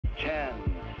10,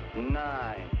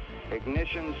 9,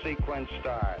 ignition sequence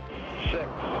start, 6.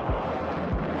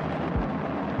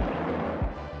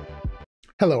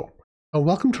 Hello, and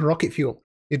welcome to Rocket Fuel,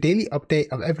 your daily update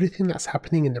of everything that's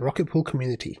happening in the rocket pool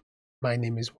community. My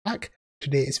name is Wack.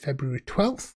 Today is February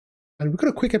 12th, and we've got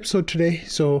a quick episode today,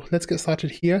 so let's get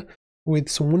started here with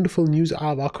some wonderful news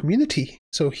out of our community.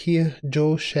 So here,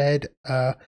 Joe shared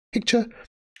a picture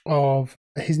of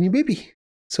his new baby.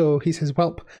 So he says,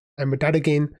 "Welp, I'm a dad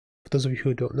again." For those of you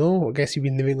who don't know, I guess you've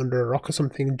been living under a rock or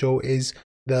something, Joe is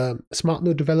the smart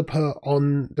node developer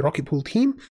on the Rocket Pool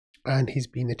team, and he's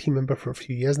been a team member for a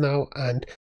few years now, and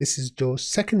this is Joe's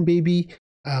second baby.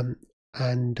 The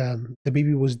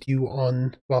baby was due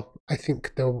on, well, I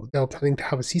think they were planning to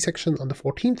have a C-section on the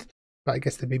 14th, but I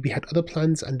guess the baby had other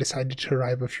plans and decided to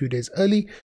arrive a few days early.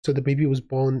 So the baby was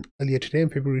born earlier today on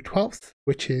February 12th,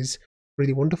 which is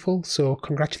really wonderful. So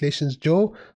congratulations,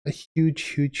 Joe. A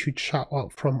huge shout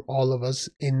out from all of us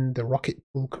in the Rocket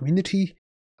Pool community.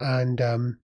 And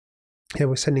yeah,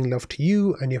 we're sending love to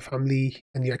you and your family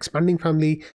and your expanding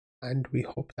family. And we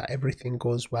hope that everything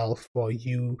goes well for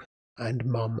you and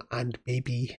mom and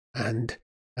baby and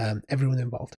everyone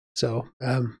involved. So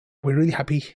we're really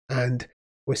happy and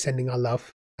we're sending our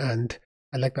love. And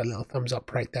I like that little thumbs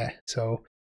up right there. So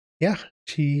yeah,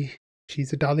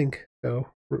 she's a darling.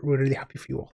 So we're really happy for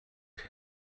you all.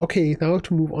 Okay, now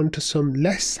to move on to some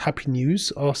less happy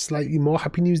news or slightly more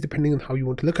happy news, depending on how you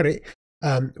want to look at it.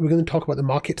 We're going to talk about the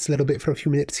markets a little bit for a few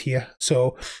minutes here.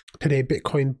 So today,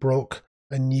 Bitcoin broke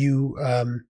a new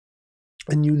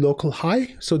local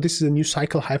high. So this is a new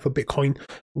cycle high for Bitcoin,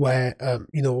 where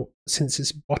since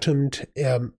it's bottomed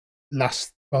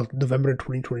November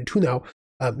 2022 now,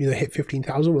 hit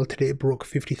 15,000. Well, today it broke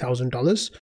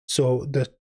 $50,000. So the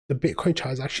Bitcoin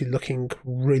chart is actually looking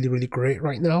really great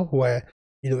right now, where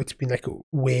it's been like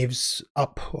waves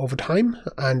up over time,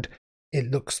 and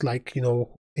it looks like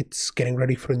it's getting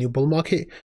ready for a new bull market.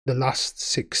 The last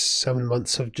 6-7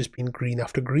 months have just been green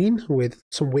after green, with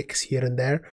some wicks here and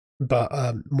there, but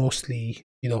mostly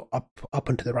up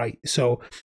and to the right. So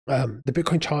the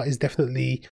Bitcoin chart is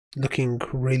definitely looking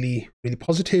really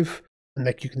positive. And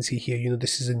like you can see here,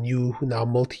 this is a new now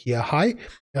multi-year high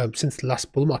since the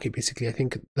last bull market. Basically, I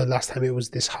think the last time it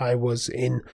was this high was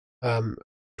in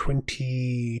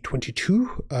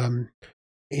 2022.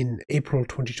 In April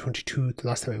 2022, the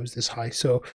last time it was this high.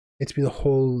 So it's been a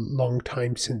whole long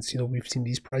time since we've seen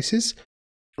these prices.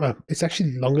 It's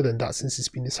actually longer than that since it's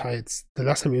been this high. It's the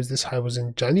last time it was this high was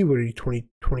in December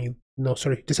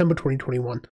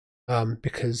 2021,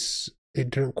 because it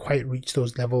didn't quite reach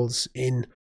those levels in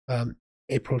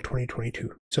April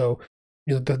 2022. So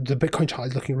the Bitcoin chart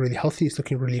is looking really healthy. It's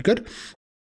looking really good,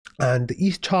 and the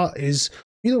ETH chart is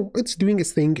it's doing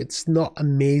its thing. It's not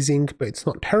amazing, but it's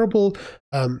not terrible.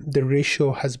 The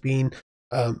ratio has been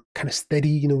kind of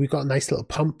steady. We got a nice little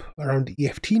pump around the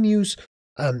EFT news,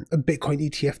 Bitcoin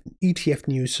ETF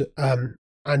news,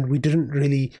 and we didn't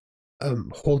really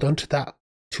hold on to that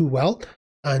too well.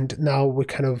 And now we're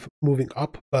kind of moving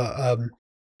up, but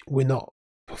we're not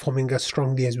performing as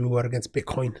strongly as we were against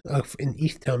Bitcoin in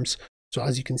ETH terms. So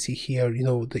as you can see here,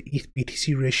 the ETH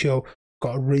BTC ratio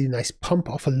got a really nice pump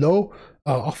off a low,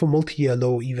 off a multi-year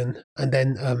low even, and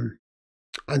then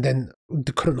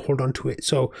they couldn't hold on to it.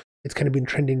 So it's kind of been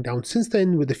trending down since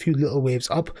then, with a few little waves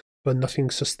up, but nothing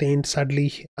sustained,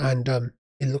 sadly. And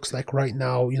it looks like right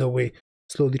now, we're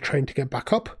slowly trying to get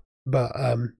back up, but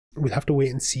we'll have to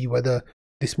wait and see whether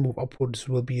this move upwards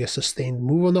will be a sustained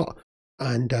move or not.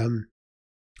 And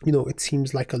it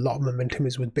seems like a lot of momentum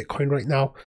is with Bitcoin right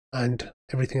now, and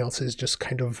everything else is just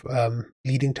kind of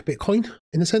leading to Bitcoin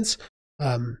in a sense.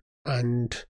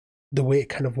 And the way it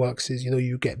kind of works is,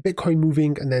 you get Bitcoin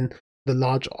moving, and then the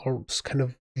large alts kind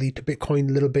of lead to Bitcoin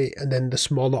a little bit, and then the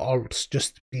smaller alts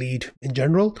just lead in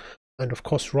general. And of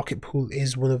course, Rocket Pool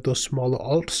is one of those smaller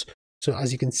alts. So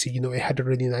as you can see, it had a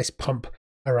really nice pump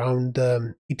around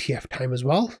ETF time as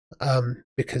well,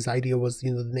 because the idea was,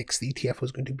 the next ETF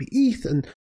was going to be ETH, and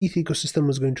ETH ecosystem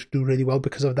was going to do really well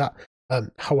because of that.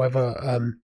 However,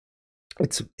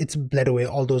 it's bled away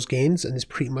all those gains, and is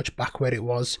pretty much back where it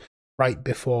was right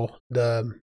before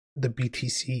the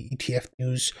BTC ETF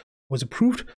news was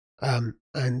approved, and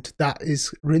that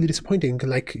is really disappointing.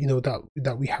 Like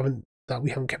that we haven't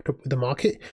kept up with the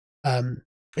market.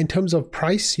 In terms of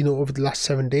price, over the last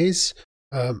 7 days,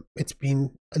 it's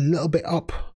been a little bit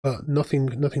up, but nothing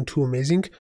too amazing.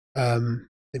 Let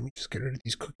me just get rid of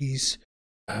these cookies.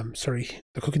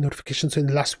 The cookie notification. So in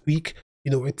the last week,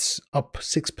 it's up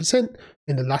 6%.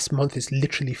 In the last month, it's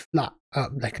literally flat,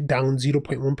 like down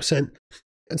 0.1%.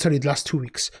 And sorry, the last 2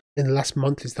 weeks. In the last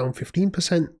month, it's down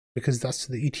 15%. because that's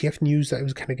the ETF news that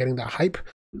was kind of getting that hype.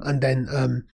 And then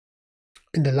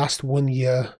in the last 1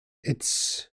 year,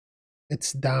 it's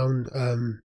down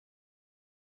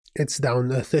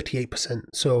 38%.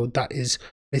 So that is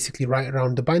basically right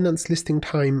around the Binance listing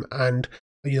time, and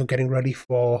getting ready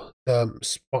for the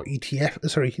spot ETF,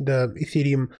 the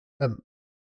Ethereum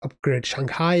upgrade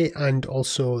Shanghai, and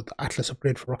also the Atlas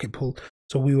upgrade for Rocket Pool.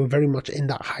 So we were very much in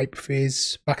that hype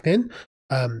phase back then,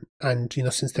 and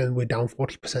since then we're down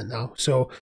 40% now. So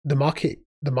the market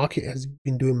has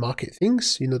been doing market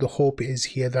things. The hope is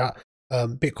here that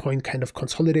Bitcoin kind of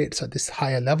consolidates at this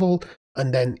higher level,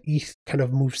 and then ETH kind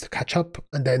of moves to catch up,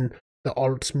 and then the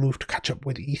alts move to catch up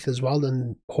with ETH as well,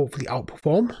 and hopefully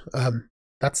outperform.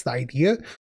 That's the idea.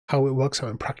 How it works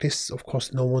out in practice, of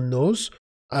course, no one knows.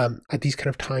 At these kind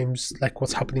of times, like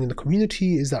what's happening in the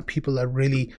community is that people are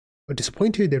really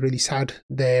disappointed, they're really sad,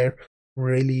 they're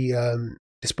really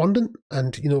despondent.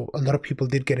 And a lot of people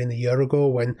did get in a year ago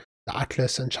when the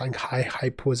Atlas and Shanghai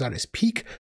hype was at its peak,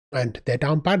 and they're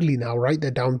down badly now, right?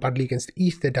 They're down badly against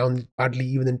ETH, they're down badly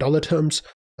even in dollar terms,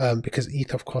 because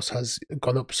ETH, of course, has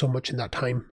gone up so much in that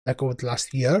time, like over the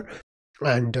last year.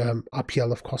 And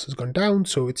RPL, of course, has gone down,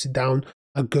 so it's down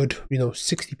a good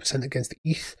 60% against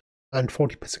ETH and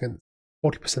 40%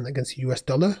 against the US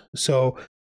dollar. So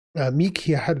Meek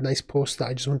here had a nice post that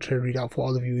I just wanted to read out for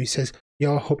all of you. He says,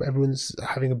 "Yeah, I hope everyone's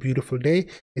having a beautiful day.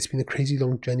 It's been a crazy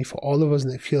long journey for all of us,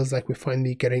 and it feels like we're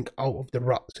finally getting out of the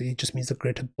rut." So he just means the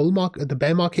greater the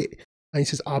bear market. And he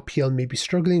says RPL may be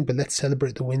struggling, but let's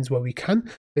celebrate the wins where we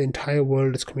can. The entire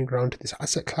world is coming around to this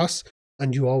asset class,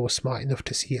 and you all were smart enough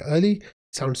to see it early.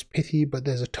 Sounds pithy, but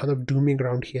there's a ton of dooming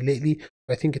around here lately. So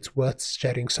I think it's worth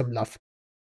sharing some love.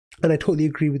 And I totally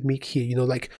agree with Meek here.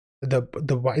 Like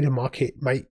the wider market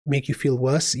might make you feel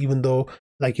worse, even though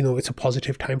it's a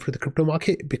positive time for the crypto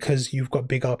market, because you've got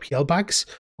big RPL bags,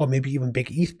 or maybe even big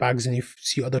ETH bags, and you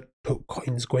see other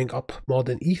coins going up more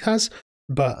than ETH has.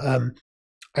 But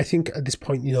I think at this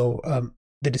point, the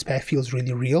despair feels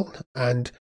really real,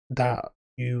 and that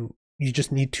you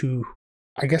just need to,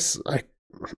 I guess,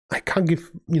 I can't give,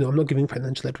 I'm not giving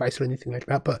financial advice or anything like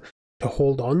that, but to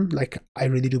hold on. Like, I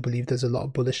really do believe there's a lot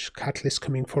of bullish catalysts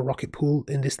coming for Rocket Pool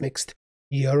in this next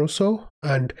year or so,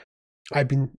 and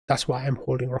that's why I'm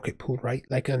holding Rocket Pool, right?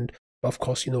 And of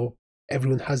course,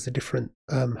 everyone has a different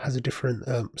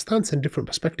stance and different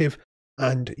perspective,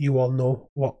 and you all know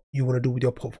what you want to do with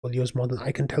your portfolios more than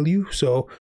I can tell you. So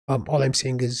all I'm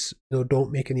saying is,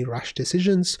 don't make any rash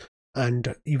decisions.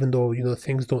 And even though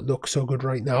things don't look so good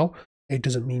right now, it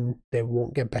doesn't mean they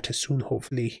won't get better soon,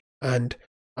 hopefully. And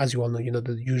as you all know,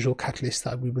 the usual catalysts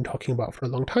that we've been talking about for a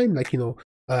long time, like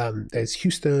there's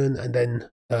Houston, and then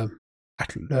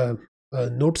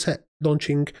NodeSet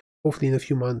launching hopefully in a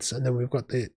few months, and then we've got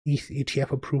the ETH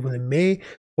ETF approval in May.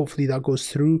 Hopefully that goes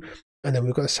through, and then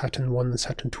we've got Saturn 1 and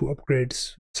Saturn 2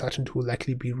 upgrades. Saturn 2 will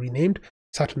likely be renamed.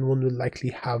 Saturn 1 will likely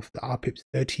have the RPIPS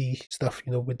 30 stuff,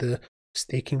 with the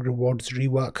staking rewards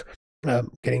rework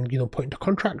getting put into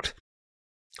contract.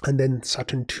 And then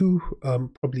Saturn 2,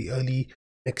 probably early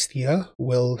next year,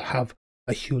 will have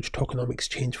a huge tokenomics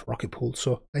change for Rocket Pool.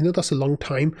 So I know that's a long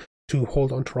time to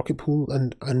hold on to Rocket Pool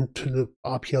and to the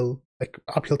RPL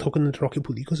token into Rocket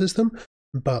Pool ecosystem,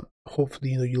 but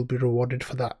hopefully you'll be rewarded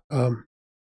for that.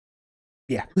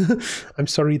 Yeah, I'm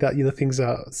sorry that things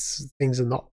are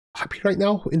not happy right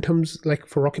now in terms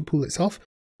for Rocket Pool itself.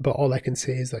 But all I can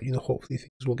say is that hopefully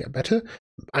things will get better,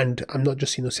 and I'm not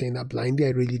just saying that blindly. I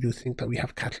really do think that we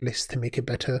have catalysts to make it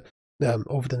better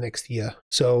over the next year.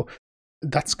 So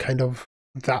that's kind of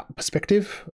that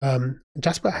perspective.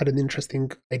 Jasper had an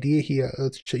interesting idea here.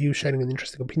 You sharing an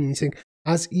interesting opinion. He's saying,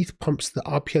 as ETH pumps, the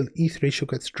RPL ETH ratio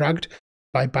gets dragged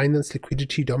by Binance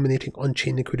liquidity dominating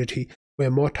on-chain liquidity.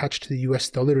 We're more attached to the US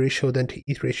dollar ratio than to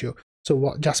ETH ratio. So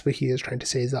what Jasper here is trying to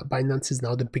say is that Binance is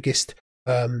now the biggest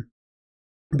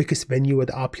venue where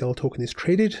the RPL token is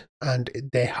traded, and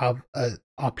they have a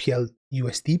RPL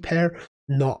USD pair,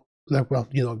 not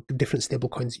different stable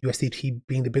coins, USDT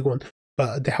being the big one,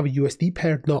 but they have a USD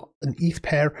pair, not an ETH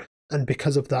pair. And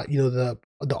because of that,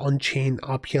 the on-chain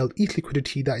RPL ETH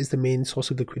liquidity, that is the main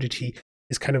source of liquidity,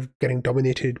 is kind of getting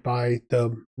dominated by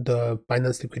the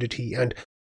Binance liquidity, and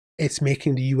it's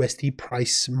making the USD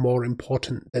price more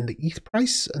important than the ETH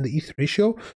price and the ETH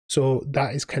ratio. So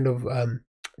that is kind of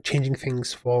changing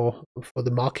things for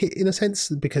the market in a sense,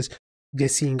 because they're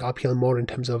seeing RPL more in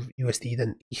terms of USD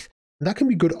than ETH. And that can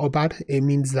be good or bad. It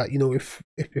means that if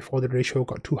before the ratio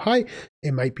got too high,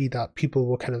 it might be that people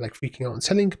were kind of freaking out and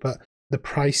selling, but the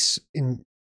price in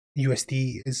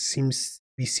USD seems to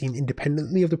be seen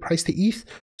independently of the price to ETH.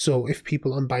 So if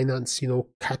people on Binance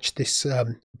catch this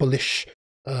bullish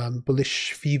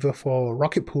bullish fever for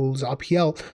rocket pools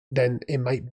RPL, then it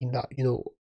might mean that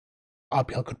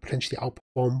RPL could potentially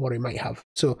outperform what it might have.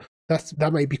 So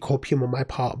that might be copium on my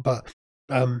part, but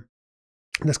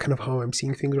that's kind of how I'm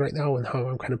seeing things right now and how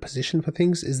I'm kind of positioned for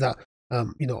things. Is that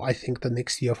I think the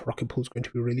next year for rocket pool is going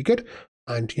to be really good,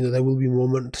 and there will be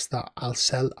moments that I'll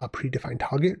sell at predefined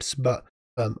targets, but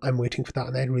I'm waiting for that,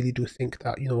 and I really do think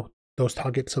that those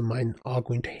targets of mine are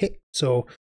going to hit. So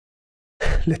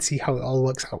let's see how it all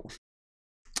works out.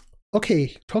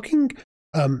 Okay, talking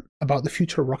about the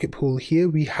future of rocket pool, here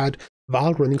we had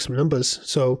Val running some numbers.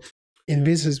 So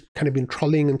Invis has kind of been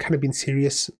trolling and kind of been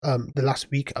serious the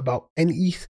last week about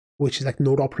NETH, which is like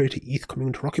node operator ETH coming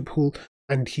into rocket pool,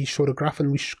 and he showed a graph,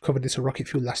 and we covered this on Rocket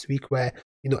Fuel last week, where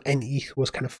NETH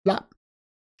was kind of flat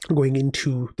going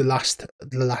into the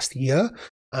last year,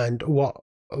 and what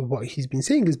he's been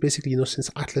saying is basically since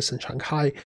Atlas and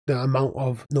Shanghai, the amount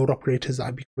of node operators that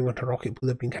have been coming onto rocket pool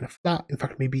have been kind of flat. In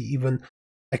fact, maybe even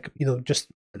like just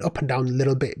up and down a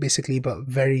little bit basically, but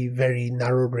very, very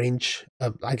narrow range,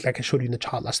 like I showed you in the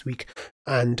chart last week.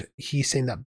 And he's saying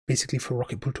that basically for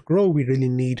rocket pool to grow, we really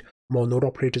need more node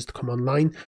operators to come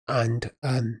online, and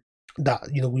that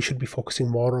we should be focusing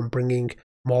more on bringing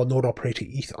more node operator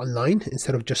ETH online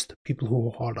instead of just people who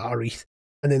hold our ETH.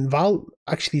 And then Val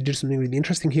actually did something really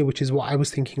interesting here, which is what I was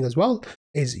thinking as well,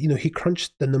 is he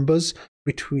crunched the numbers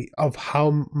of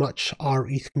how much our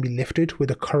ETH can be lifted with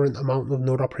the current amount of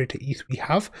node operator ETH we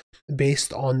have,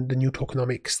 based on the new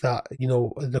tokenomics that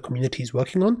the community is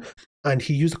working on. And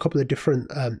he used a couple of different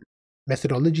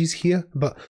methodologies here,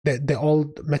 but they're all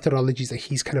methodologies that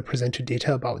he's kind of presented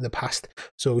data about in the past.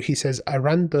 So he says, I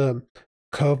ran the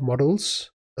curve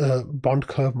models, bond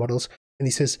curve models, and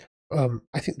he says,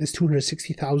 I think there's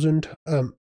 260,000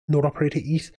 node operator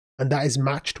ETH, and that is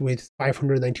matched with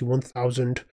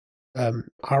 591,000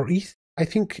 our ETH, I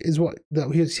think is what that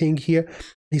he's saying here.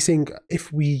 He's saying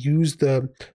if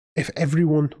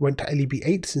everyone went to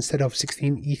LEB8s instead of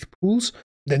 16 ETH pools,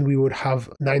 then we would have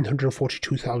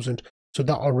 942,000. So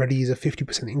that already is a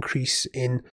 50% increase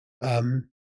in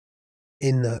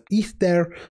ETH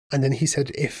there. And then he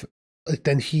said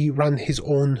then he ran his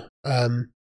own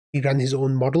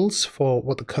models for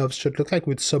what the curves should look like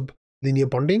with sublinear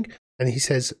bonding. And he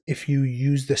says if you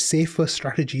use the safer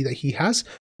strategy that he has,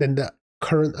 then the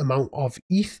current amount of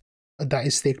ETH that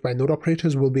is staked by node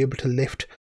operators will be able to lift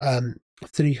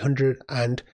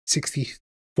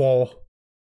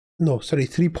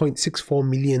 3.64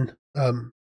 million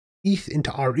ETH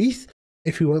into our ETH.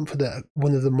 If we went for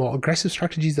one of the more aggressive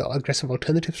strategies, the aggressive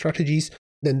alternative strategies,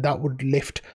 then that would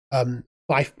lift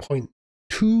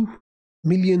 5.2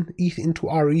 million ETH into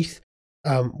our ETH,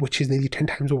 which is nearly 10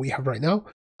 times what we have right now.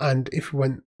 And if we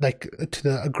went like to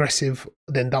the aggressive,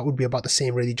 then that would be about the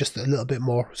same, really, just a little bit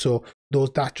more. So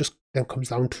that just then comes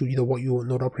down to what you want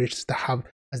node operators to have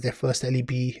as their first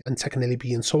LEB and second LEB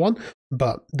and so on.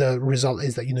 But the result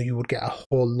is that you would get a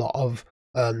whole lot of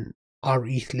our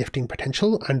ETH lifting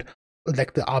potential, and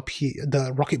like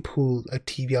the rocket pool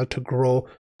TVL to grow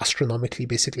astronomically,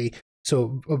 basically.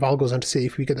 So Val goes on to say,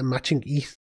 if we get the matching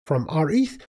ETH from our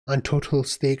ETH and total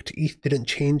staked ETH didn't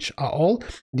change at all,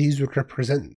 these would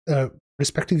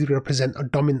respectively represent a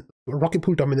rocket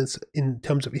pool dominance in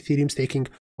terms of Ethereum staking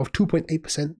of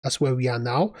 2.8%. That's where we are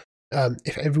now.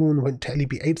 If everyone went to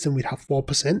LEB8s, then we'd have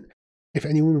 4%. If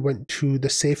anyone went to the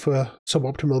safer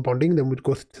suboptimal bonding, then we'd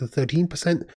go to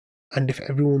 13%. And if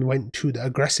everyone went to the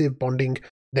aggressive bonding,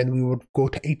 then we would go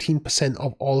to 18%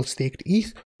 of all staked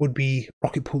ETH would be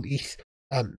rocket pool ETH.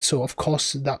 So of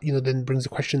course that then brings the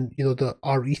question,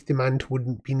 our ETH demand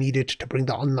wouldn't be needed to bring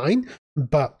that online,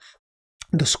 but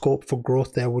the scope for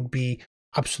growth there would be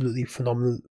absolutely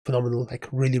phenomenal, like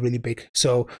really, really big.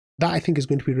 So that I think is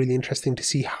going to be really interesting to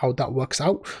see how that works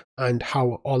out and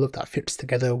how all of that fits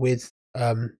together with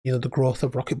the growth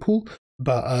of rocket pool.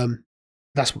 But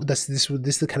this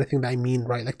is the kind of thing that I mean,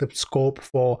 right? Like the scope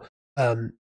for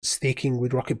staking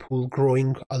with rocket pool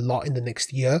growing a lot in the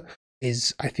next year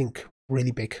is, I think,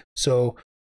 really big. So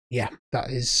yeah,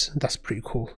 that's pretty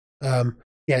cool.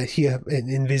 Yeah, here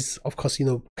in Viz, of course,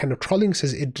 kind of trolling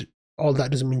says all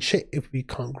that doesn't mean shit if we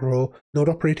can't grow node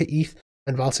operator ETH.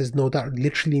 And Val says, no, that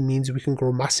literally means we can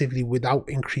grow massively without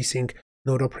increasing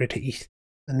node operator ETH.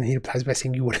 And then he replies by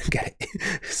saying you wouldn't get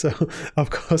it. So of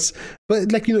course,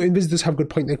 but like Invis does have a good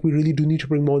point. Like we really do need to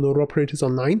bring more node operators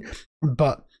online,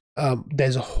 but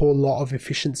there's a whole lot of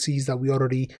efficiencies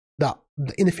the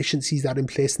inefficiencies that are in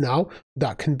place now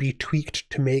that can be tweaked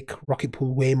to make rocket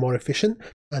pool way more efficient,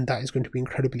 and that is going to be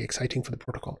incredibly exciting for the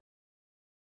protocol.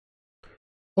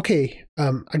 Okay,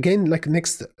 again, like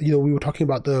next, we were talking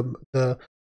about the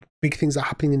big things that are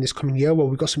happening in this coming year. Well,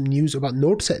 we got some news about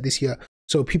NodeSet this year.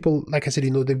 So people, like I said,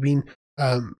 they've been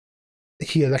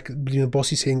here, like,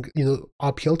 Bossy saying,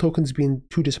 RPL tokens been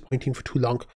too disappointing for too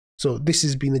long. So this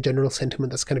has been the general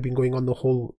sentiment that's kind of been going on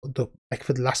for the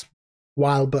last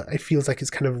while, but it feels like it's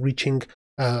kind of reaching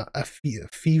a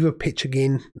fever pitch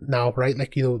again now, right?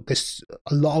 Like, there's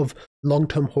a lot of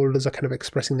long-term holders are kind of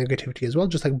expressing negativity as well,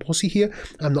 just like Bossy here.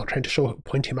 I'm not trying to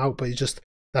point him out, but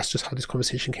that's just how this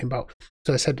conversation came about.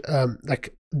 So I said,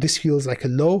 like, this feels like a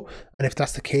low, and if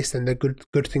that's the case, then the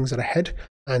good things are ahead.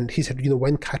 And he said,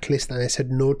 when Catalyst, and I said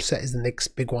NodeSet is the next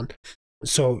big one.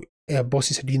 So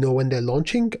Bossy said, when they're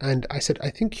launching? And I said, I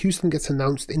think Houston gets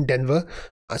announced in Denver,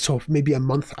 so maybe a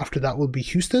month after that will be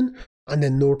Houston, and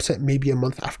then NodeSet maybe a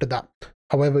month after that.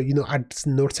 However, as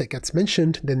NodeSet gets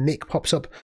mentioned, then Nick pops up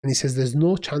and he says there's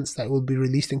no chance that it will be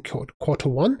released in quarter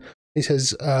one. He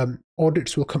says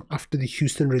audits will come after the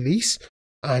Houston release,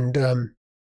 and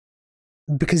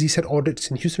because he said audits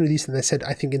in Houston release, and I said,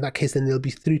 I think in that case then it'll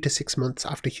be 3 to 6 months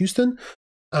after Houston,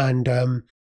 and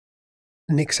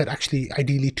Nick said actually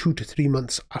ideally 2 to 3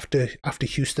 months after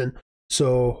Houston.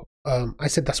 So I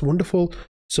said that's wonderful.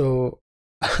 So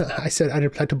I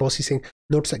replied to Bossy saying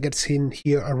NodeSet gets in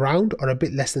here around or a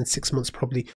bit less than 6 months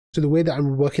probably. So the way that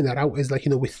I'm working that out is like,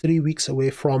 we're 3 weeks away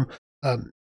from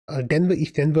Denver,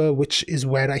 ETH Denver, which is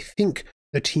where I think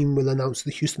the team will announce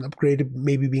the Houston upgrade,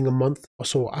 maybe being a month or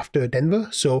so after Denver.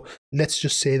 So let's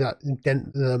just say that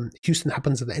Houston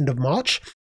happens at the end of March,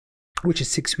 which is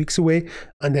 6 weeks away,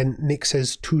 and then Nick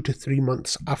says 2 to 3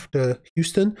 months after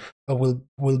Houston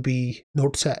will be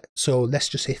NodeSet. So let's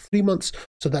just say 3 months.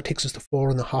 So that takes us to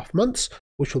 4.5 months,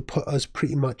 which will put us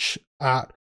pretty much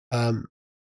at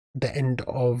the end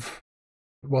of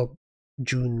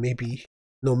June,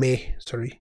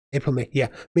 April, May,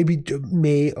 maybe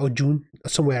May or June,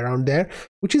 somewhere around there,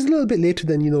 which is a little bit later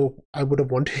than I would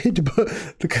have wanted,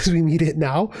 but because we need it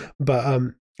now. But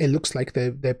it looks like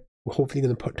they're hopefully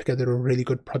going to put together a really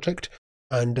good project,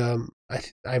 and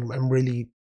I'm really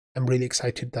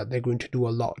excited that they're going to do a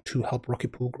lot to help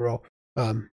Rocket Pool grow.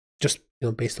 Just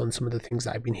based on some of the things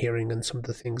that I've been hearing and some of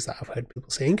the things that I've heard people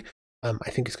saying, I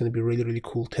think it's going to be really, really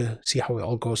cool to see how it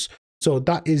all goes. So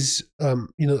that is a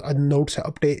NodeSet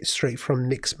update straight from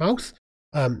Nick's mouth.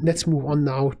 Let's move on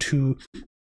now to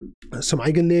some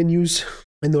EigenLayer news.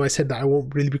 I know I said that I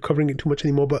won't really be covering it too much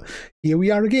anymore, but here we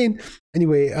are again.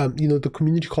 Anyway, the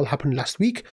community call happened last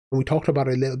week, and we talked about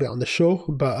it a little bit on the show,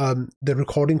 but the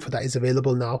recording for that is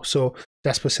available now. So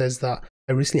Jasper says that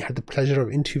I recently had the pleasure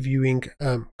of interviewing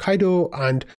Kaido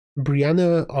and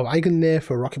Brianna of EigenLayer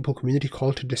for Rocket Pool community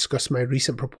call to discuss my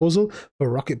recent proposal for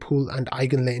Rocket Pool and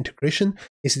EigenLayer integration.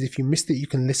 He says if you missed it, you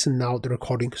can listen now at the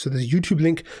recording. So there's a YouTube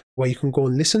link where you can go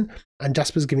and listen, and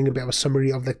Jasper's giving a bit of a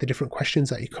summary of like the different questions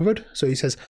that he covered. So he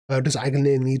says, does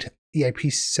EigenLayer need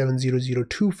EIP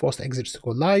 7002 forced exits to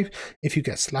go live? If you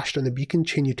get slashed on the beacon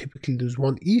chain, you typically lose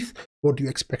 1 ETH. What do you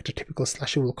expect a typical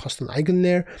slashing will cost on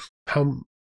EigenLayer? How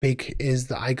big is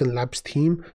the EigenLabs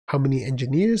team? How many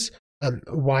engineers?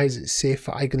 Why is it safe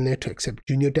for EigenLayer to accept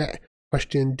junior debt?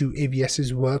 Question, do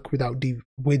AVSs work with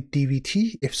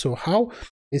DVT? If so, how?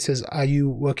 It says, are you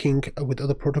working with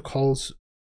other protocols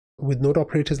with node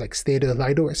operators like Stata,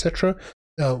 Lido, etc.?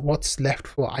 What's left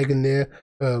for EigenLayer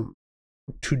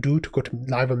to do to go to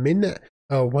live on mainnet?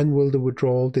 When will the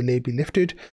withdrawal delay be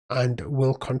lifted? And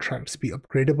will contracts be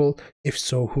upgradable? If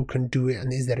so, who can do it?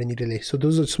 And is there any delay? So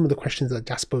those are some of the questions that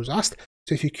Jasper was asked.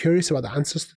 So if you're curious about the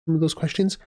answers to some of those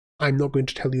questions, I'm not going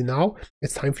to tell you now.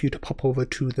 It's time for you to pop over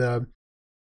to the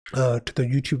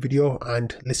YouTube video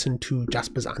and listen to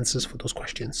Jasper's answers for those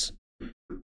questions.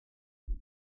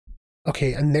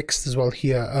 Okay, and next as well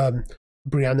here,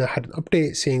 Brianna had an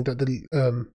update saying that the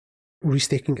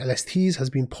restaking LSTs has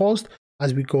been paused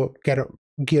as we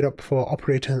gear up for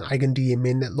operator and EigenDA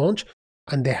mainnet launch,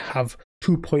 and they have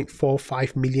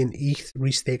 2.45 million ETH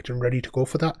restaked and ready to go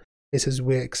for that. It says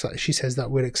she says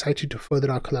that we're excited to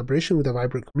further our collaboration with a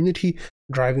vibrant community,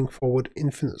 driving forward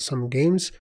infinite sum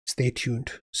games. Stay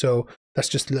tuned. So that's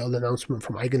just a little announcement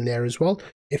from EigenLayer as well,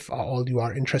 if all you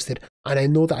are interested. And I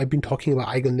know that I've been talking about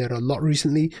EigenLayer a lot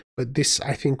recently, but this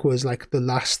I think was like the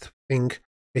last thing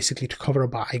basically to cover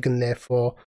about EigenLayer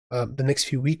for the next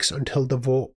few weeks until the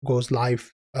vote goes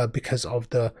live, because of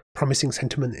the promising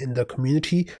sentiment in the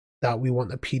community that we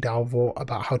want a PDAO vote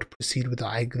about how to proceed with the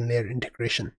EigenLayer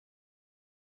integration.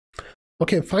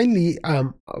 Okay, finally,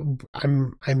 I'm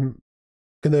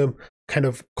gonna kind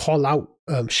of call out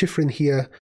Schifrin here,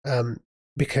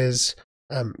 because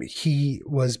he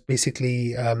was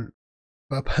basically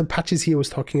Patches here was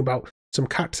talking about some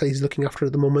cats that he's looking after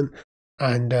at the moment,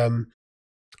 and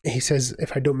he says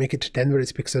if I don't make it to Denver,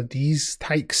 it's because of these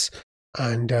tykes.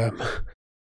 And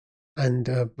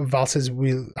Val says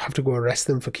we'll have to go arrest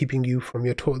them for keeping you from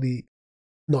your totally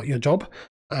not your job.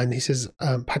 And he says,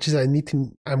 Patches,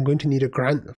 I'm going to need a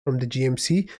grant from the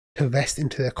GMC to vest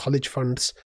into their college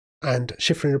funds. And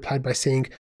Schifrin replied by saying,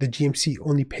 the GMC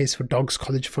only pays for dogs'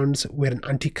 college funds. We're an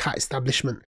anti-cat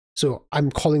establishment. So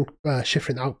I'm calling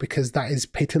Schifrin out because that is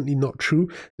patently not true.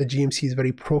 The GMC is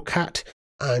very pro-cat,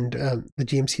 and the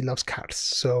GMC loves cats.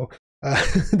 So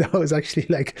that was actually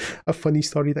like a funny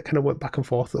story that kind of went back and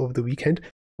forth over the weekend,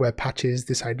 where Patches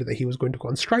decided that he was going to go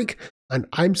on strike. And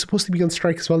I'm supposed to be on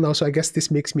strike as well now, so I guess this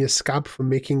makes me a scab for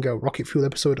making a rocket fuel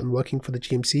episode and working for the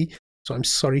GMC. So I'm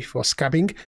sorry for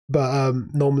scabbing, but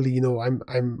normally,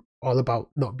 I'm all about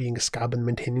not being a scab and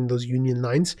maintaining those union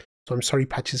lines. So I'm sorry,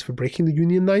 Patches, for breaking the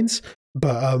union lines.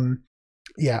 But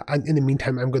yeah, and in the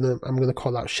meantime, I'm gonna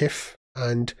call out Schiff,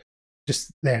 and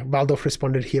just there. Waldorf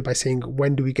responded here by saying,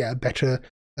 when do we get a better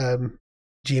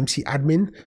GMC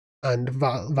admin? And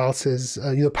Val says,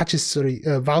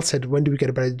 Val said, when do we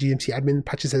get a better GMC admin?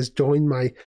 Patches says, join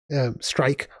my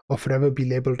strike or forever be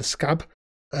labeled a scab.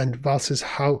 And Val says,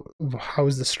 how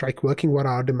is the strike working? What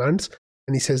are our demands?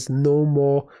 And he says, no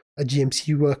more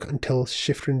GMC work until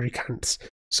Schifrin recants.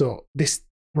 So this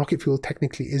rocket fuel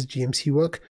technically is GMC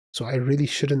work. So I really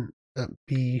shouldn't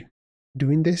be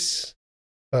doing this.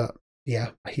 But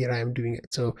yeah, here I am doing it.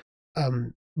 So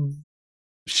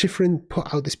Schifrin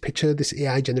put out this picture, this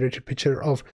AI generated picture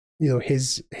of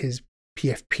his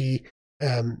PFP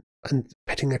and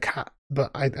petting a cat,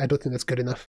 but I don't think that's good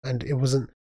enough, and it wasn't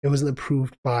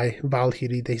approved by Val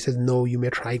here either. He says no, you may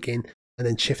try again, and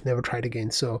then Schiff never tried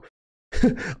again. So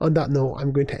on that note,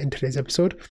 I'm going to end today's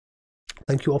episode.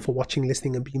 Thank you all for watching,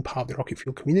 listening, and being part of the Rocket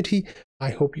Fuel community.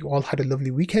 I hope you all had a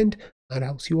lovely weekend, and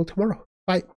I'll see you all tomorrow.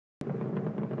 Bye.